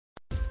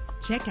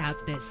Check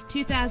out this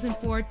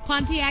 2004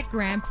 Pontiac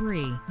Grand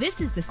Prix.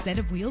 This is the set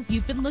of wheels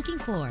you've been looking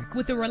for,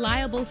 with a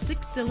reliable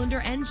 6-cylinder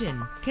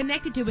engine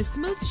connected to a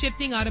smooth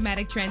shifting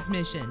automatic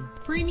transmission.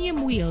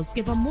 Premium wheels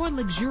give a more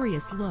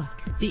luxurious look.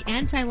 The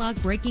anti-lock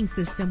braking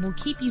system will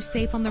keep you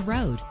safe on the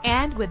road.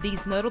 And with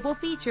these notable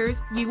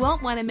features, you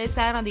won't want to miss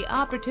out on the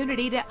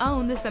opportunity to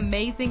own this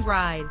amazing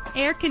ride.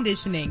 Air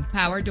conditioning,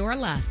 power door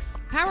locks,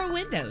 power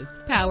windows,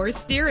 power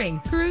steering,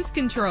 cruise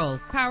control,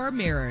 power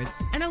mirrors,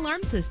 an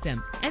alarm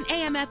system, an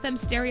AM/FM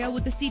stereo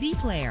with a CD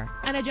player,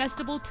 an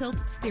adjustable tilt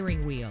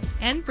steering wheel.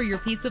 And for your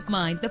peace of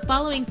mind, the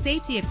following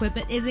safety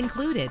equipment is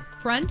included: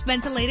 front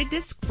ventilated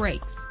disc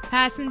brakes,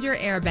 passenger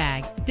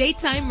airbag,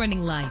 daytime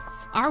running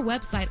lights. Our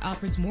website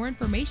offers more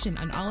information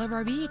on all of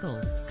our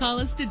vehicles. Call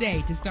us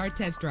today to start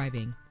test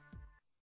driving.